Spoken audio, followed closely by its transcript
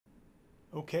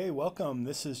Okay, welcome.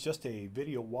 This is just a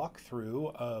video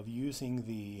walkthrough of using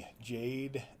the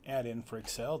JADE add-in for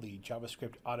Excel, the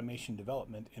JavaScript Automation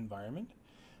Development Environment.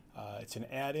 It's an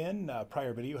add-in.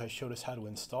 Prior video has showed us how to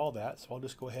install that, so I'll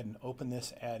just go ahead and open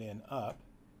this add-in up.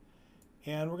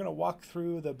 And we're going to walk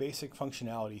through the basic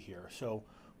functionality here. So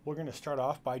we're going to start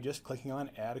off by just clicking on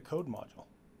Add a Code Module.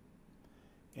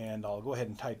 And I'll go ahead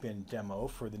and type in Demo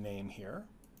for the name here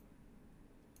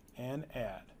and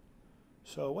Add.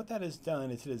 So what that has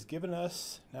done is it has given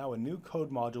us now a new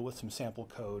code module with some sample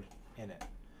code in it.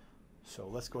 So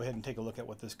let's go ahead and take a look at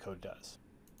what this code does.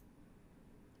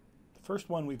 The first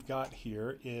one we've got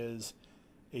here is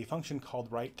a function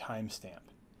called write timestamp.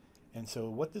 And so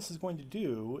what this is going to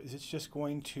do is it's just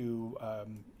going to,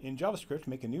 in JavaScript,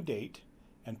 make a new date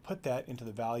and put that into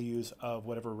the values of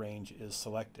whatever range is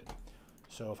selected.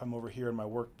 So if I'm over here in my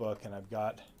workbook and I've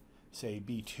got, say,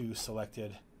 B2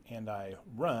 selected, and I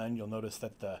run, you'll notice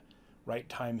that the write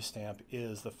timestamp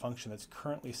is the function that's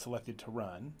currently selected to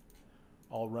run.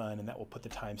 I'll run, and that will put the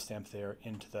timestamp there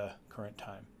into the current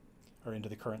time, or into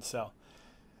the current cell.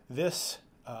 This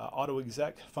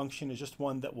auto-exec function is just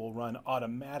one that will run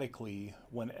automatically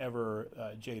whenever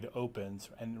JADE opens.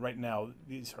 And right now,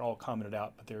 these are all commented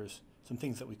out, but there's some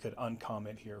things that we could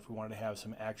uncomment here if we wanted to have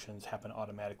some actions happen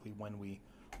automatically when we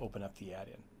open up the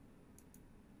add-in.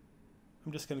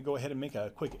 I'm just going to go ahead and make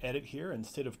a quick edit here.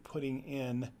 Instead of putting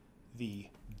in the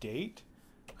date,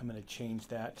 I'm going to change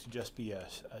that to just be a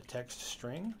text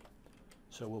string.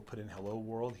 So we'll put in hello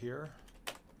world here.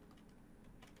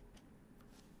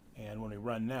 And when we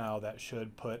run now, that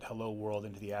should put hello world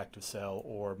into the active cell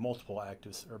or multiple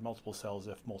cells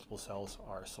if multiple cells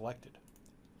are selected.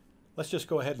 Let's just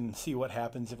go ahead and see what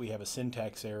happens if we have a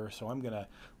syntax error. So I'm going to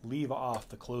leave off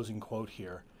the closing quote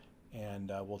here.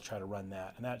 And we'll try to run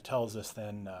that. And that tells us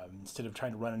then, instead of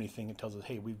trying to run anything, it tells us,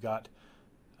 hey, we've got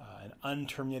an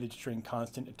unterminated string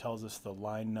constant. It tells us the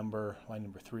line number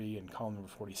 3 and column number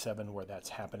 47 where that's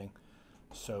happening.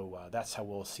 So that's how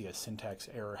we'll see a syntax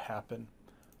error happen.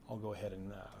 I'll go ahead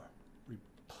and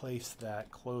replace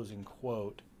that closing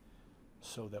quote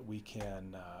so that we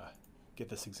can get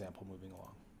this example moving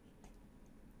along.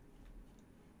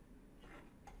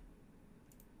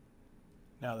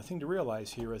 Now the thing to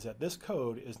realize here is that this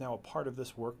code is now a part of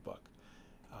this workbook.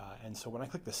 And so when I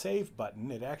click the Save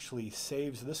button, it actually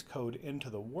saves this code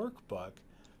into the workbook,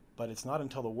 but it's not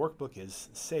until the workbook is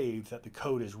saved that the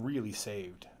code is really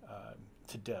saved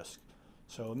to disk.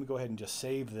 So let me go ahead and just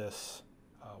save this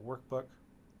workbook.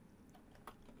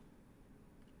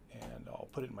 And I'll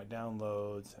put it in my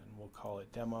downloads and we'll call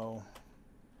it Demo.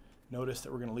 Notice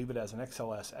that we're going to leave it as an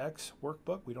XLSX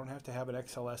workbook. We don't have to have an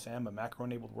XLSM, a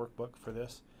macro-enabled workbook for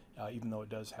this, even though it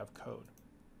does have code.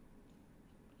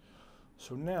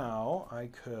 So now I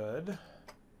could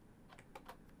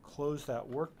close that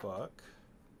workbook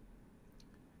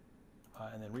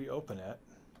and then reopen it.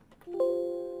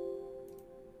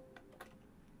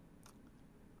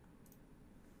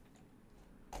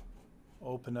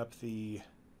 Open up the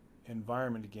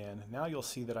environment again. Now you'll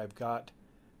see that I've got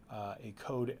a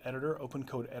code editor, open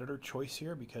code editor choice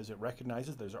here because it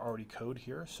recognizes there's already code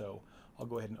here. So I'll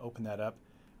go ahead and open that up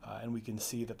and we can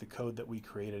see that the code that we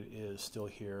created is still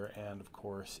here and of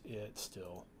course it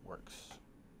still works.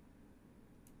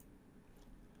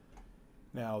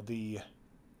 Now the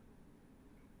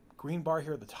green bar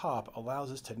here at the top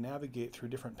allows us to navigate through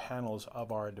different panels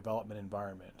of our development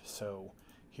environment. So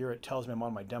here it tells me I'm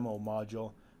on my demo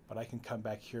module, but I can come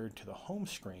back here to the home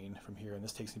screen from here, and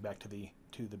this takes me back to the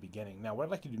beginning. Now what I'd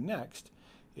like to do next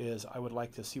is I would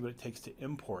like to see what it takes to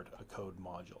import a code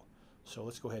module. So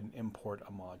let's go ahead and import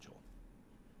a module.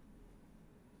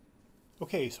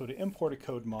 Okay, so to import a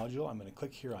code module, I'm going to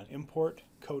click here on Import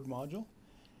Code Module.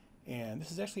 And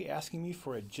this is actually asking me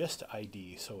for a gist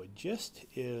ID. So a gist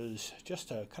is just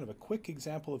a kind of a quick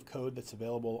example of code that's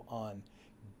available on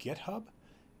GitHub.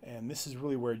 And this is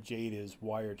really where JADE is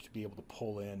wired to be able to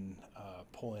pull in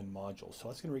modules. So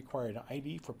that's going to require an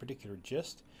ID for a particular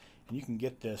gist, and you can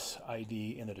get this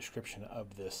ID in the description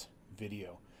of this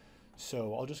video.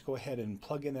 So I'll just go ahead and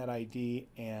plug in that ID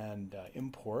and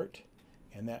import,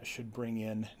 and that should bring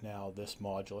in now this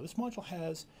module. This module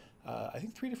has, I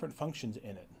think, 3 different functions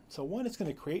in it. So one, it's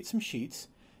going to create some sheets,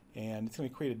 and it's going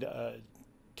to create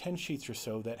 10 sheets or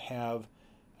so that have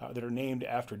that are named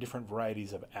after different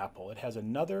varieties of apple. It has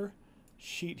another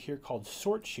sheet here called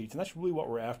sort sheets, and that's really what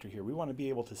we're after here. We want to be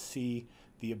able to see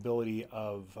the ability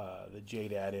of the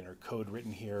JADE add-in or code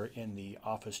written here in the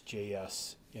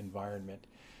Office.js environment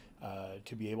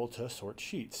to be able to sort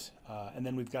sheets. And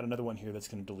then we've got another one here that's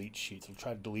going to delete sheets. We'll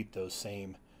try to delete those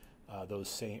same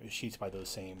sheets by those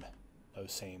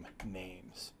same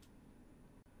names.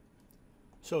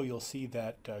 So you'll see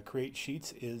that create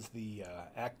sheets is the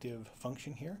active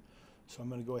function here. So I'm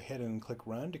going to go ahead and click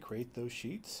run to create those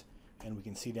sheets, and we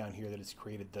can see down here that it's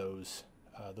created those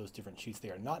different sheets. They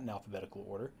are not in alphabetical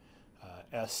order.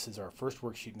 S is our first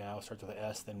worksheet now, starts with an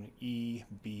S, then E,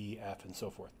 B, F, and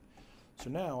so forth. So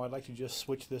now I'd like to just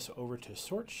switch this over to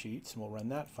sort sheets, and we'll run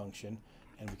that function,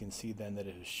 and we can see then that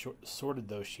it has sorted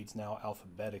those sheets now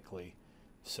alphabetically.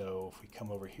 So if we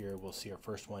come over here, we'll see our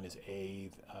first one is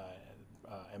A,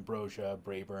 Ambrosia,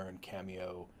 Brayburn,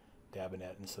 Cameo,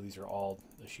 Dabinet, and so these are all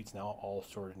the sheets now all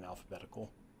sorted in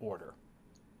alphabetical order.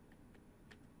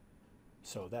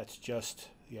 So that's just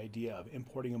the idea of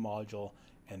importing a module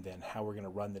and then how we're going to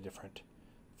run the different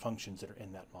functions that are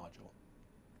in that module.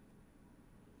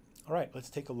 All right, let's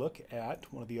take a look at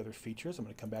one of the other features. I'm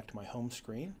going to come back to my home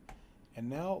screen, and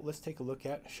now let's take a look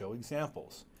at show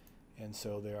examples. And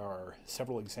so there are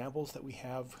several examples that we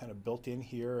have kind of built in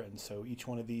here, and so each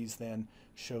one of these then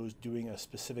shows doing a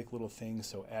specific little thing.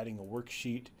 So adding a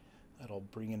worksheet, that'll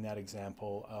bring in that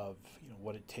example of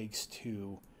what it takes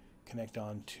to connect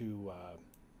on to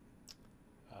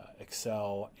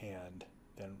Excel and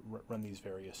then run these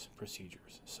various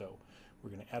procedures. So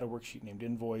we're going to add a worksheet named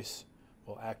invoice,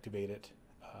 we'll activate it,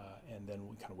 and then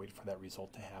we kind of wait for that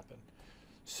result to happen.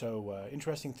 So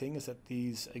interesting thing is that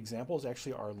these examples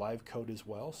actually are live code as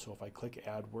well. So if I click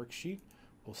add worksheet,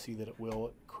 we'll see that it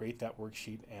will create that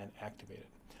worksheet and activate it.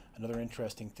 Another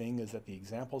interesting thing is that the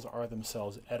examples are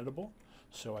themselves editable.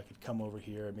 So I could come over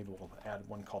here and maybe we'll add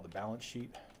one called the balance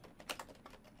sheet.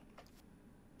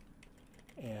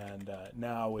 And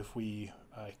now if we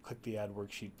click the add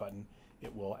worksheet button,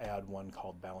 it will add one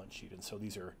called balance sheet. And so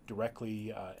these are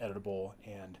directly editable,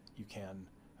 and you can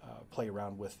play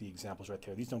around with the examples right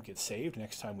there. These don't get saved.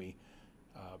 Next time we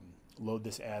load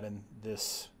this add-in,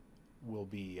 this will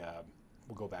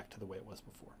go back to the way it was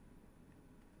before.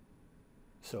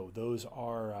 So those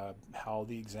are how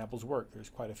the examples work. There's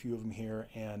quite a few of them here,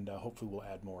 and hopefully we'll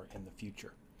add more in the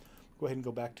future. Go ahead and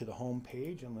go back to the home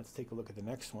page, and let's take a look at the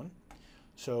next one.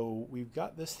 So we've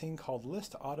got this thing called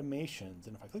list automations,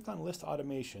 and if I click on list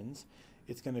automations,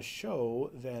 it's going to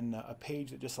show then a page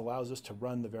that just allows us to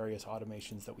run the various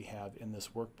automations that we have in this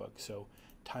workbook. So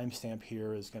timestamp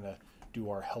here is going to do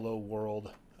our hello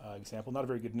world example. Not a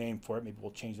very good name for it. Maybe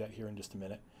we'll change that here in just a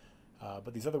minute.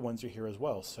 But these other ones are here as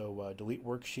well. So delete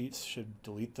worksheets should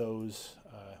delete those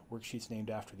worksheets named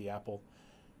after the apple,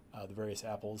 the various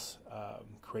apples.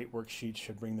 Create worksheets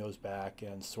should bring those back,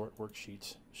 and sort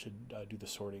worksheets should do the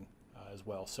sorting as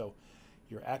well. So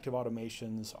your active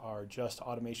automations are just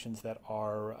automations that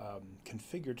are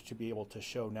configured to be able to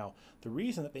show. Now, the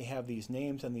reason that they have these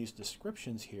names and these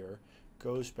descriptions here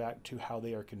goes back to how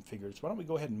they are configured. So why don't we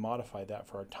go ahead and modify that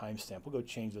for our timestamp. We'll go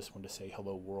change this one to say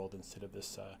hello world instead of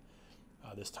this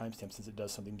this timestamp, since it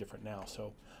does something different now.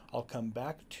 So I'll come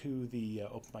back to the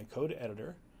open my code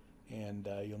editor, and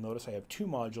you'll notice I have two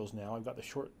modules now. I've got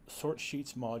the sort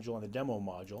sheets module and the demo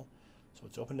module. So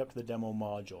it's opened up to the demo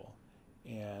module.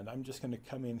 And I'm just going to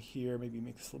come in here, maybe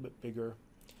make this a little bit bigger.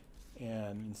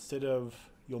 And instead of,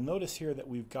 you'll notice here that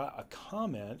we've got a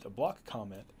comment, a block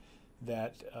comment,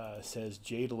 that says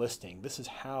JADE listing. This is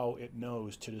how it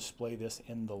knows to display this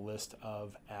in the list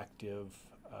of active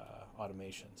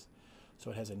automations.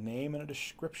 So it has a name and a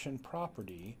description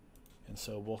property. And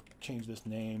so we'll change this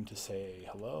name to say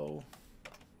hello.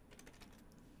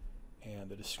 And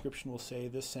the description will say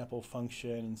this sample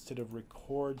function, instead of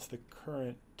records the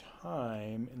current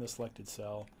time in the selected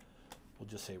cell, we'll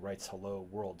just say writes hello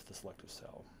world to the selected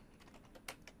cell.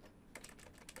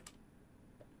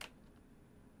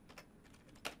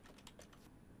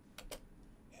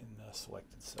 In the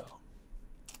selected cell.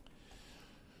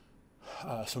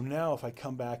 So now if I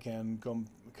come back and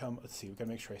let's see, we've got to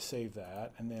make sure I save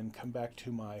that, and then come back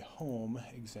to my home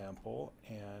example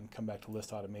and come back to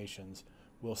list automations,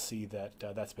 we'll see that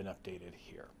that's been updated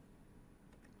here.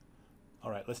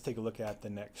 All right, let's take a look at the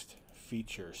next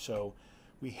feature. So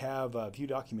we have view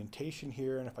documentation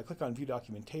here, and if I click on view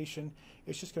documentation,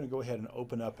 it's just going to go ahead and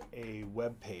open up a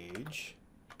web page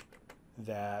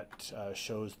that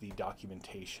shows the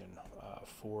documentation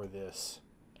for this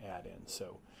add-in.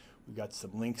 So we've got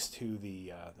some links to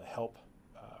the help,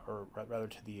 or rather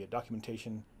to the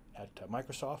documentation at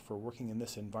Microsoft for working in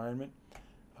this environment.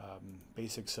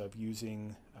 Basics of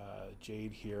using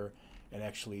JADE here, and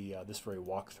actually this very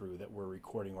walkthrough that we're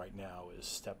recording right now is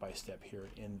step-by-step here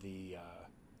in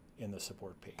the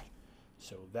support page.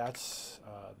 So that's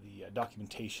the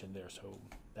documentation there, so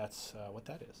that's what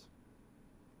that is.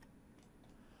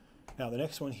 Now the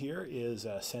next one here is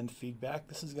send feedback.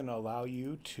 This is going to allow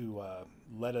you to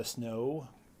let us know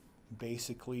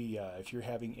basically if you're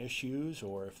having issues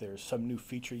or if there's some new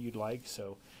feature you'd like.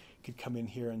 So you could come in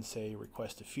here and say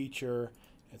request a feature.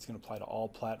 It's going to apply to all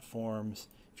platforms.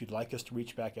 If you'd like us to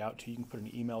reach back out to you, you can put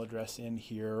an email address in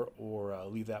here or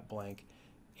leave that blank,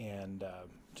 and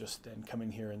just then come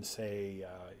in here and say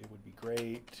it would be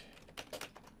great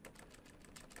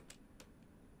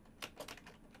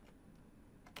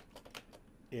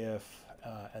if,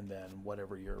 and then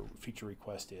whatever your feature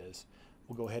request is.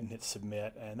 We'll go ahead and hit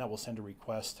submit, and that will send a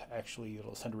request. Actually,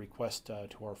 it'll send a request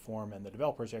to our form, and the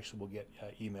developers actually will get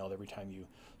emailed every time you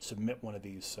submit one of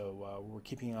these. So we're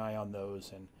keeping an eye on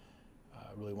those, and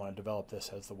really want to develop this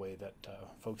as the way that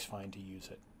folks find to use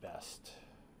it best.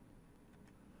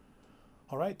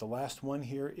 All right, the last one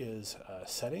here is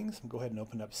settings. Go ahead and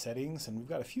open up settings, and we've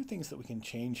got a few things that we can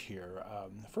change here.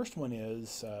 The first one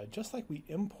is just like we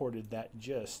imported that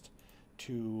gist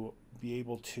to be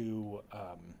able to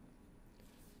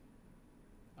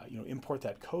import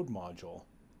that code module.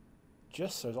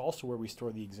 Gist is also where we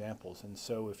store the examples, and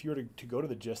so if you were to go to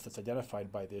the gist that's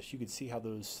identified by this, you could see how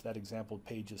that example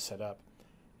page is set up.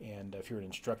 And if you're an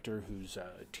instructor who's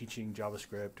teaching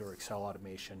JavaScript or Excel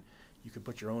automation, you could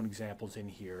put your own examples in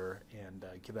here and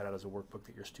give that out as a workbook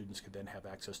that your students could then have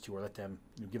access to, or let them,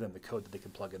 give them the code that they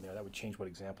can plug in there. That would change what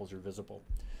examples are visible.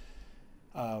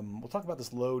 We'll talk about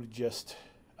this load gist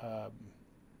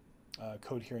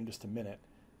code here in just a minute.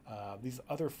 These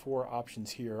other 4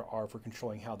 options here are for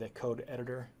controlling how that code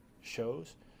editor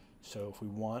shows. So if we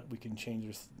want, we can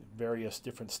change various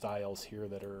different styles here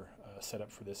that are set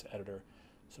up for this editor.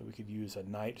 So we could use a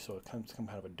night, so it comes kind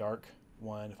of a dark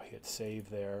one. If I hit save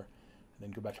there, and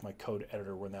then go back to my code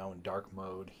editor, we're now in dark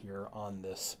mode here on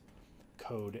this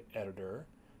code editor.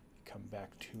 Come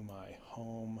back to my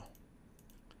home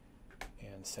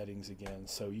and settings again.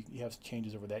 So you have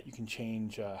changes over that. You can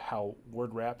change how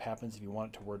word wrap happens, if you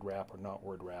want it to word wrap or not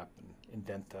word wrap, and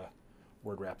indent the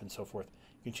word wrap and so forth.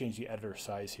 You can change the editor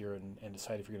size here and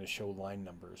decide if you're going to show line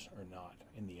numbers or not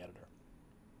in the editor.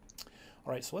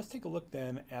 All right, so let's take a look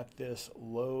then at this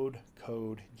load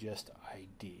code gist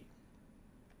ID.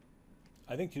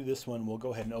 I think to do this one, we'll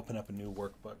go ahead and open up a new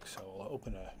workbook. So I'll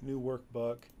open a new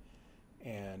workbook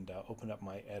and open up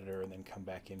my editor, and then come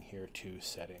back in here to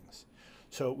settings.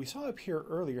 So we saw up here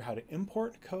earlier how to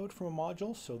import code from a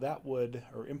module. So that would,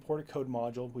 or import a code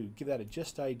module, we would give that a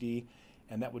gist ID,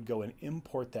 and that would go and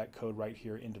import that code right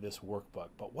here into this workbook.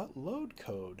 But what load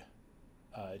code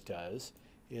does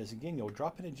is, again, you'll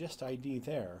drop in a gist ID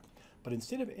there, but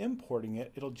instead of importing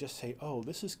it, it'll just say, oh,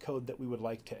 this is code that we would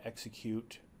like to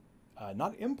execute,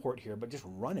 not import here, but just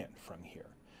run it from here.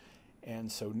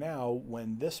 And so now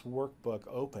when this workbook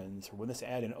opens, or when this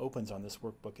add-in opens on this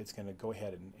workbook, it's going to go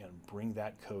ahead and bring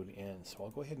that code in. So I'll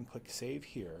go ahead and click save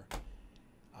here.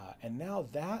 And now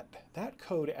that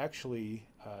code actually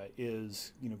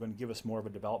is going to give us more of a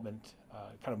development,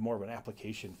 kind of more of an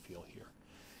application feel here.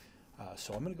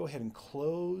 So I'm going to go ahead and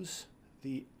close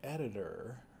the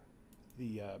editor,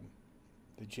 the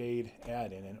JADE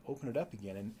add-in, and open it up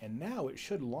again. And now it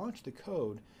should launch the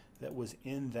code that was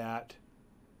in that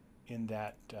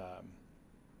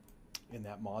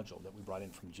module that we brought in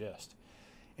from gist.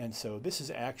 And so this is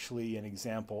actually an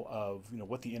example of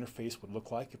what the interface would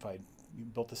look like if I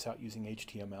built this out using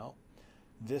HTML.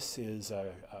 This is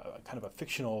kind of a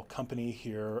fictional company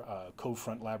here,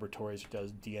 Codefront Laboratories,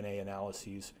 does DNA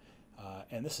analyses.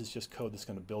 And this is just code that's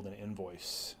going to build an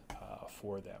invoice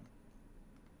for them.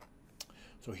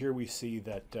 So here we see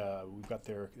that we've got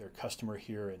their customer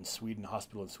here in Sweden, a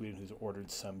hospital in Sweden, who's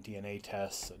ordered some DNA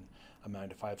tests and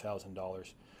amounted to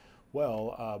 $5,000.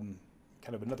 Well,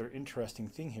 kind of another interesting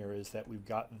thing here is that we've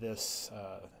got this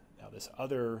now this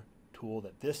other tool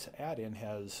that this add-in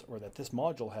has, or that this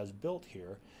module has built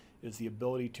here, is the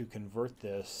ability to convert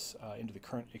this into the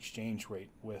current exchange rate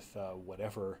with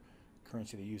whatever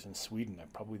currency they use in Sweden,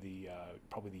 probably the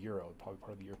euro, probably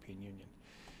part of the European Union.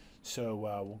 So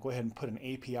we'll go ahead and put an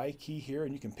API key here,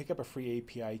 and you can pick up a free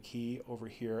API key over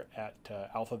here at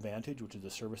Alpha Vantage, which is the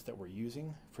service that we're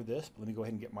using for this. But let me go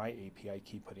ahead and get my API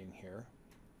key put in here,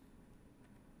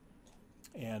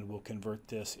 and we'll convert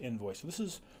this invoice. So this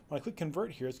is, when I click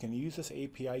convert here, it's going to use this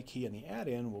API key in the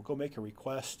add-in. We'll go make a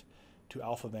request to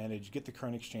Alpha Vantage, get the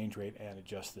current exchange rate, and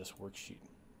adjust this worksheet.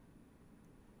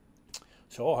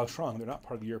 So, oh, how strong. They're not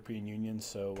part of the European Union,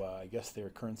 so I guess their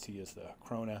currency is the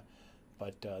krona.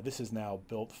 But this is now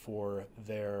built for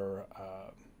their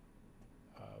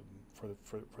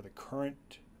for the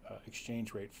current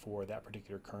exchange rate for that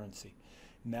particular currency.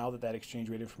 Now that that exchange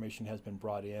rate information has been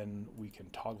brought in, we can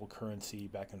toggle currency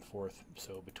back and forth,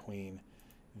 so between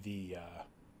the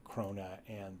krona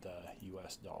and the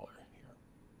US dollar here.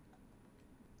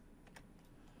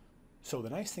 So the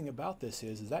nice thing about this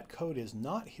is that code is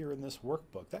not here in this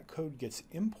workbook. That code gets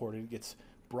imported, gets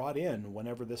brought in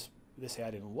whenever this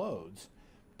add-in loads,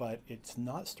 but it's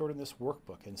not stored in this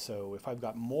workbook. And so if I've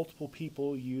got multiple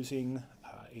people using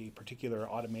a particular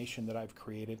automation that I've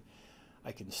created,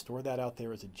 I can store that out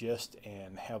there as a gist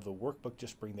and have the workbook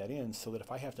just bring that in, so that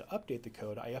if I have to update the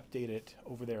code, I update it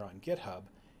over there on GitHub,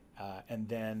 and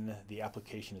then the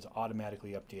application is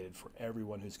automatically updated for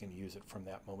everyone who's going to use it from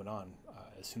that moment on,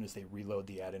 as soon as they reload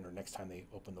the add-in or next time they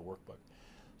open the workbook.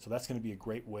 So that's going to be a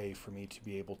great way for me to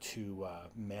be able to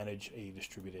manage a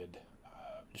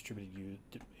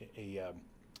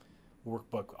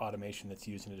workbook automation that's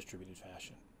used in a distributed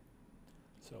fashion.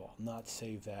 So I'll not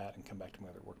save that and come back to my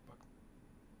other workbook.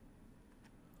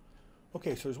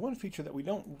 Okay, so there's one feature that we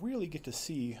don't really get to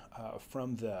see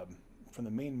from the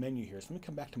main menu here. So let me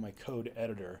come back to my code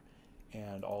editor,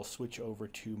 and I'll switch over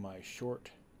to my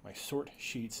sort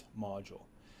sheets module.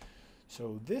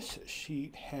 So this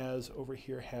sheet over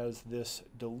here has this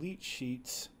delete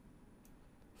sheets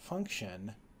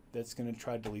function that's going to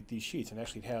try to delete these sheets. And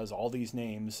actually it has all these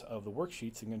names of the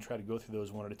worksheets. I'm going to try to go through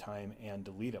those one at a time and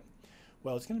delete them.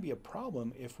 Well, it's going to be a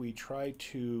problem if we try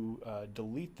to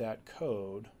delete that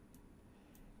code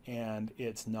and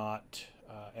it's not,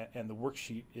 and the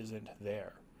worksheet isn't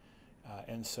there.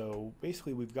 And so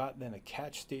basically we've got then a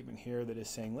catch statement here that is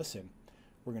saying, listen,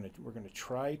 we're going to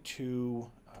try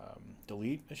to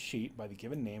delete a sheet by the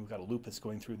given name. We've got a loop that's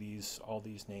going through all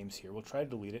these names here. We'll try to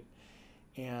delete it,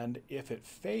 and if it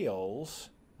fails,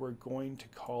 we're going to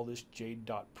call this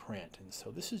JADE.print. And so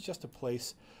this is just a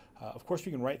place. Of course,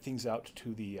 we can write things out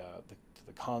to the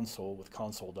console with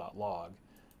console.log.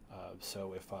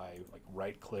 So if I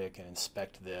right-click and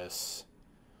inspect this,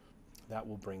 that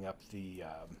will bring up the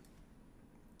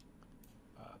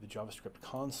JavaScript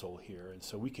console here. And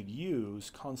so we could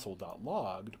use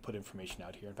console.log to put information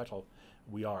out here. In fact, I'm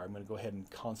going to go ahead and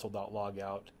console.log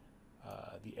out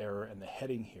the error and the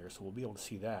heading here, so we'll be able to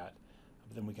see that.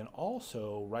 But then we can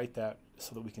also write that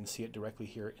so that we can see it directly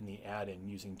here in the add-in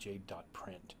using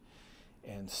JADE.print.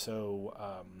 And so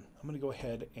I'm going to go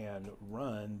ahead and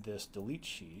run this delete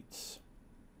sheets,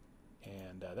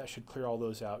 and that should clear all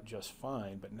those out just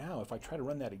fine. But now if I try to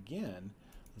run that again,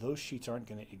 those sheets aren't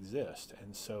going to exist,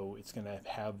 and so it's going to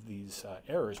have these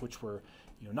errors, which we're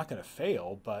not going to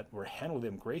fail, but we're handling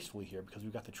them gracefully here because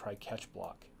we've got the try catch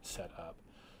block set up.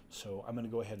 So I'm going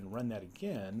to go ahead and run that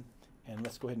again, and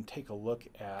let's go ahead and take a look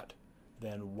at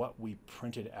then what we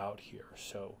printed out here.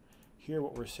 So here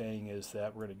what we're saying is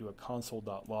that we're going to do a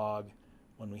console.log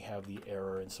when we have the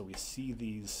error, and so we see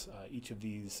these each of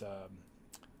these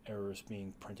errors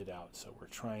being printed out. So we're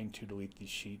trying to delete these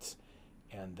sheets,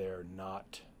 and they're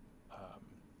not,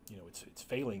 it's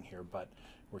failing here, but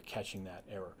we're catching that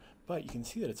error. But you can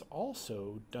see that it's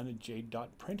also done a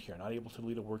JADE.print here, not able to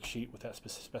delete a worksheet with that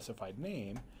specified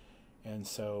name. And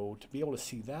so to be able to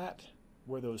see that,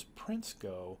 where those prints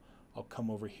go, I'll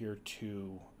come over here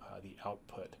to the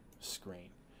output screen.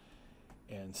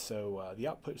 And so the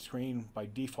output screen by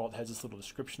default has this little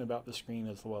description about the screen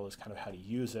as well as kind of how to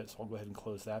use it. So I'll go ahead and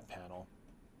close that panel.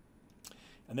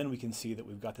 And then we can see that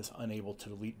we've got this unable to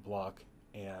delete block,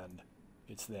 and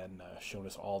it's then shown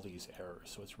us all these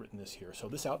errors. So it's written this here. So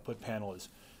this output panel is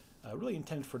really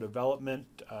intended for development.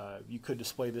 You could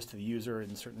display this to the user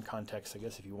in certain contexts, I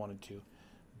guess, if you wanted to.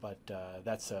 But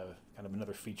that's kind of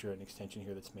another feature and extension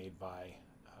here that's made by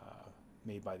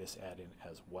this add-in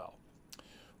as well.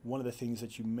 One of the things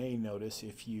that you may notice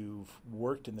if you've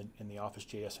worked in the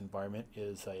Office.js environment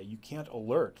is you can't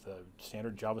alert. The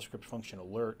standard JavaScript function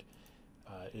alert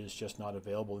is just not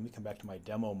available. Let me come back to my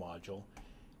demo module,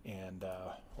 and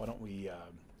why don't we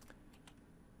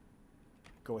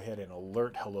go ahead and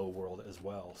alert hello world as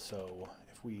well. So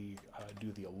if we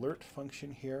do the alert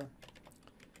function here,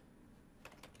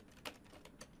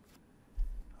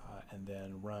 and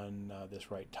then run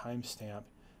this right timestamp,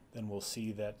 then we'll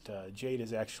see that JADE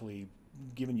has actually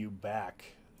given you back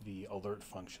the alert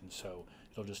function. So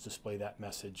it'll just display that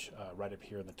message right up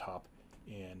here in the top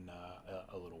in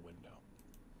a little window.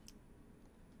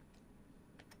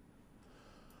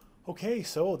 Okay,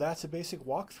 so that's a basic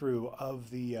walkthrough of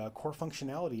the core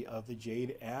functionality of the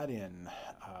JADE add-in.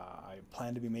 I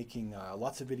plan to be making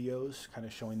lots of videos kind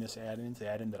of showing this add-in. It's the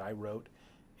add-in that I wrote,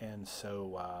 and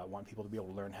so I want people to be able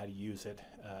to learn how to use it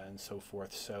and so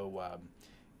forth. So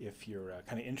if you're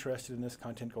kind of interested in this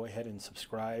content, go ahead and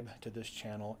subscribe to this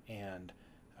channel, and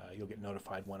you'll get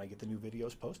notified when I get the new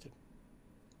videos posted.